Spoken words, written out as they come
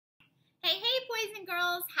and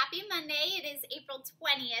girls, happy Monday. It is April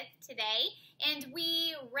 20th today, and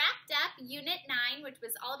we wrapped up Unit 9, which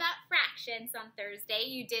was all about fractions on Thursday.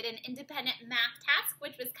 You did an independent math task,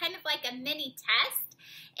 which was kind of like a mini test,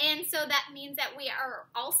 and so that means that we are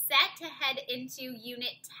all set to head into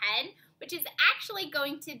Unit 10, which is actually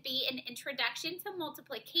going to be an introduction to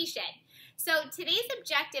multiplication. So today's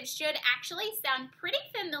objective should actually sound pretty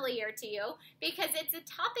familiar to you because it's a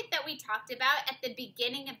topic that we talked about at the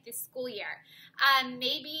beginning of the school year.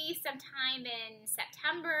 Maybe sometime in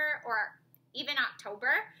September or even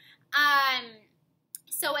October.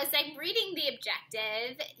 So as I'm reading the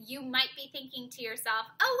objective, you might be thinking to yourself,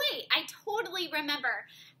 oh wait, I totally remember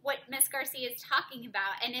what Miss Garcia is talking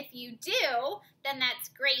about. And if you do, then that's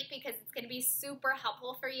great because it's going to be super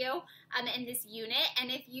helpful for you in this unit.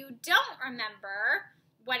 And if you don't remember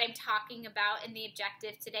what I'm talking about in the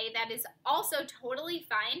objective today, that is also totally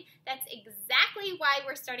fine. That's exactly why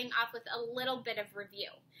we're starting off with a little bit of review.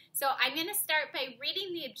 So I'm going to start by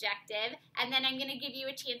reading the objective, and then I'm going to give you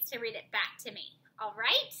a chance to read it back to me. All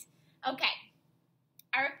right? Okay.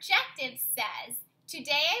 Our objective says,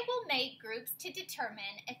 today I will make groups to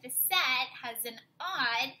determine if a set has an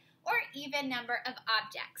odd or even number of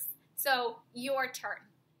objects. So, your turn.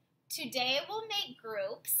 Today I will make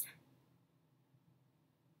groups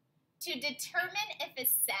to determine if a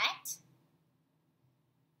set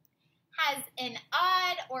has an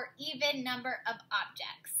odd or even number of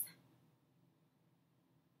objects.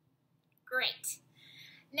 Great.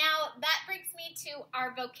 Now, that brings me to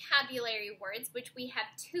our vocabulary words, which we have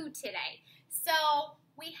 2 today. So,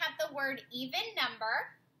 we have the word even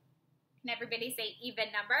number. Can everybody say even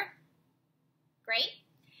number? Great.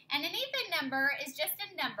 And an even number is just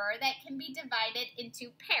a number that can be divided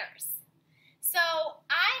into pairs. So,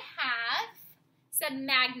 I have some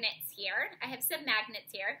magnets here.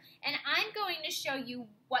 And I'm going to show you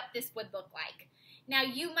what this would look like. Now,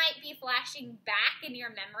 you might be flashing back in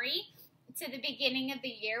your memory to the beginning of the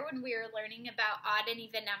year when we were learning about odd and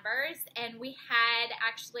even numbers, and we had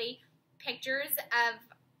actually pictures of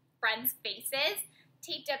friends' faces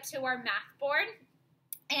taped up to our math board,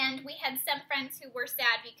 and we had some friends who were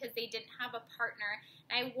sad because they didn't have a partner.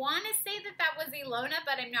 And I want to say that that was Ilona,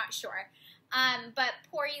 but I'm not sure. But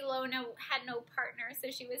poor Ilona had no partner, so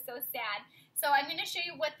she was so sad. So I'm going to show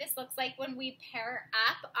you what this looks like when we pair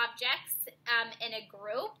up objects in a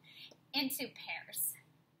group into pairs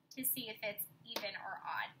to see if it's even or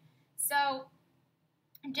odd. So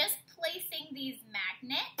I'm just placing these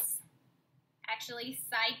magnets actually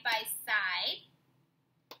side by side.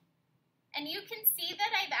 And you can see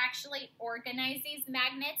that I've actually organized these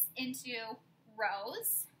magnets into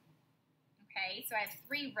rows. Okay, so I have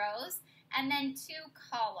 3 rows and then 2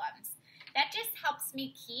 columns. That just helps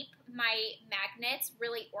me keep my magnets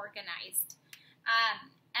really organized.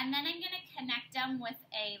 And then I'm going to connect them with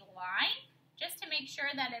a line just to make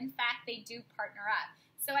sure that, in fact, they do partner up.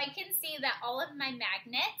 So I can see that all of my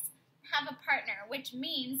magnets have a partner, which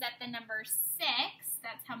means that the number 6,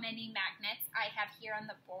 that's how many magnets I have here on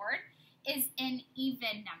the board, is an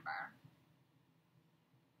even number.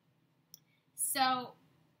 So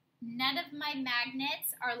none of my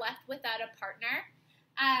magnets are left without a partner.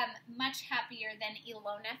 Much happier than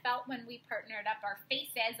Ilona felt when we partnered up our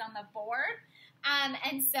faces on the board.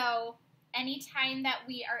 And so anytime that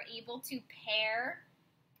we are able to pair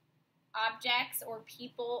objects or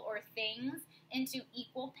people or things into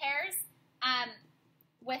equal pairs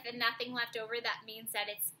with nothing left over, that means that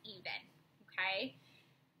it's even, okay?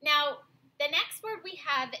 Now, the next word we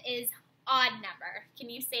have is odd number. Can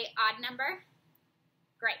you say odd number?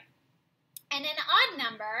 Great. And an odd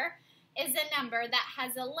number is a number that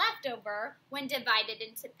has a leftover when divided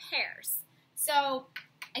into pairs. So,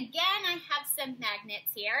 again, I have some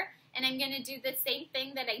magnets here, and I'm going to do the same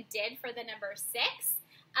thing that I did for the number 6,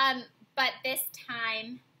 but this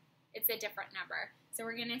time it's a different number. So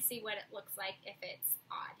we're going to see what it looks like if it's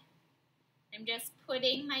odd. I'm just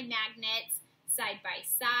putting my magnets side by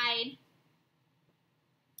side.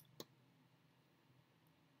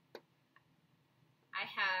 I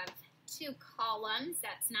have 2 columns.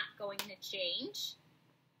 That's not going to change.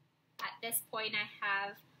 At this point, I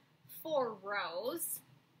have 4 rows.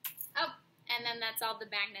 Oh, and then that's all the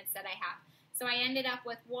magnets that I have. So I ended up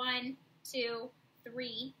with 1, 2,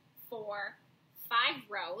 3, 4, 5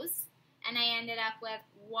 rows, and I ended up with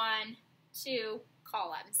 1, 2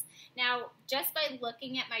 columns. Now, just by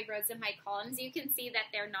looking at my rows and my columns, you can see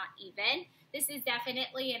that they're not even. This is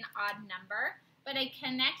definitely an odd number, but I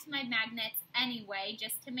connect my magnets anyway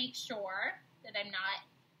just to make sure that I'm not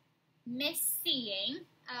misseeing.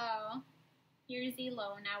 Oh, here's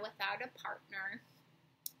Ilona without a partner.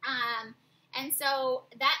 And so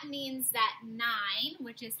that means that 9,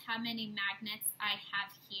 which is how many magnets I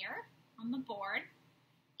have here on the board,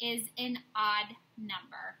 is an odd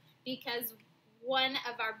number because one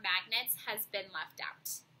of our magnets has been left out.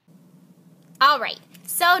 All right,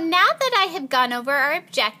 so now that I have gone over our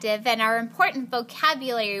objective and our important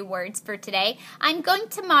vocabulary words for today, I'm going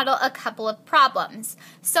to model a couple of problems.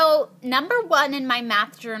 So number 1 in my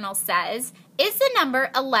math journal says, is the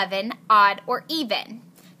number 11 odd or even?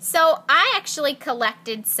 So I actually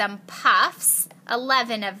collected some puffs,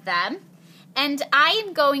 11 of them, and I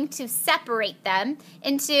am going to separate them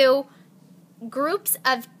into groups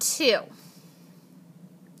of 2.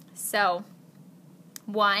 So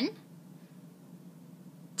 1,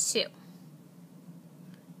 2.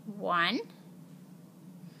 1,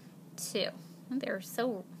 2. They're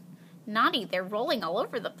so naughty. They're rolling all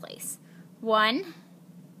over the place. 1,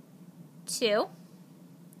 2.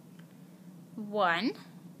 1,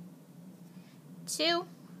 2.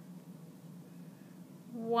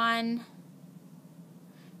 1,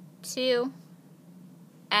 2.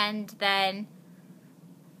 And then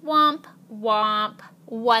womp, womp,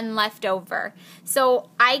 1 left over. So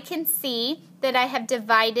I can see that I have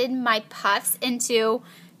divided my puffs into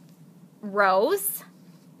rows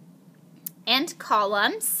and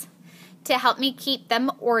columns to help me keep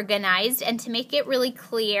them organized and to make it really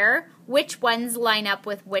clear which ones line up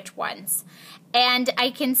with which ones. And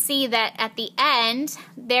I can see that at the end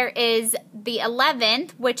there is the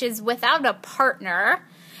 11th, which is without a partner,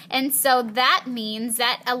 and so that means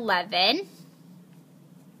that 11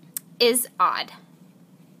 is odd.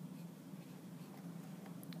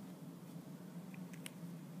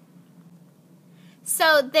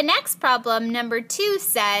 So the next problem, number 2,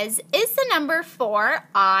 says, is the number 4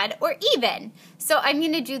 odd or even? So I'm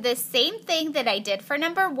going to do the same thing that I did for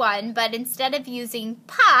number 1, but instead of using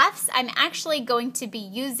puffs, I'm actually going to be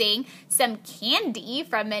using some candy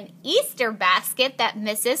from an Easter basket that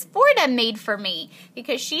Mrs. Forda made for me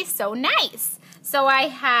because she's so nice. So I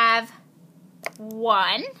have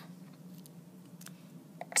 1,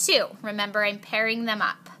 2. Remember, I'm pairing them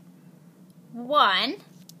up. 1,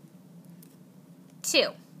 2.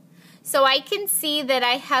 So I can see that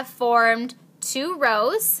I have formed 2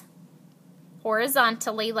 rows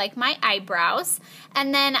horizontally like my eyebrows,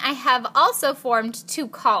 and then I have also formed 2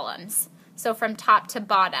 columns, so from top to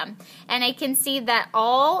bottom. And I can see that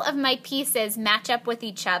all of my pieces match up with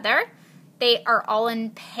each other. They are all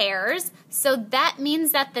in pairs, so that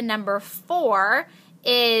means that the number 4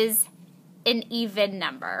 is an even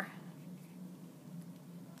number.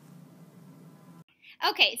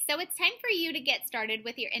 Okay, so it's time for you to get started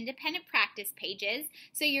with your independent practice pages.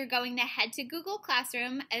 So you're going to head to Google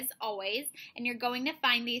Classroom as always, and you're going to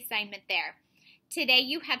find the assignment there. Today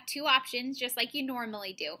you have 2 options just like you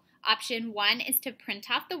normally do. Option 1 is to print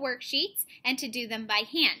off the worksheets and to do them by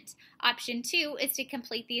hand. Option 2 is to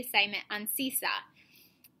complete the assignment on Seesaw.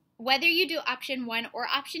 Whether you do option 1 or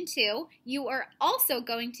option 2, you are also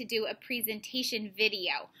going to do a presentation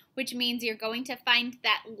video, which means you're going to find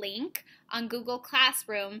that link on Google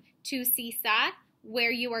Classroom to Seesaw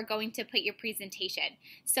where you are going to put your presentation.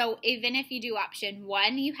 So even if you do option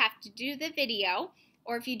 1, you have to do the video,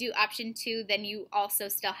 or if you do option 2, then you also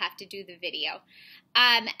still have to do the video.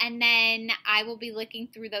 And then I will be looking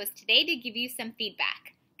through those today to give you some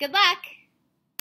feedback. Good luck!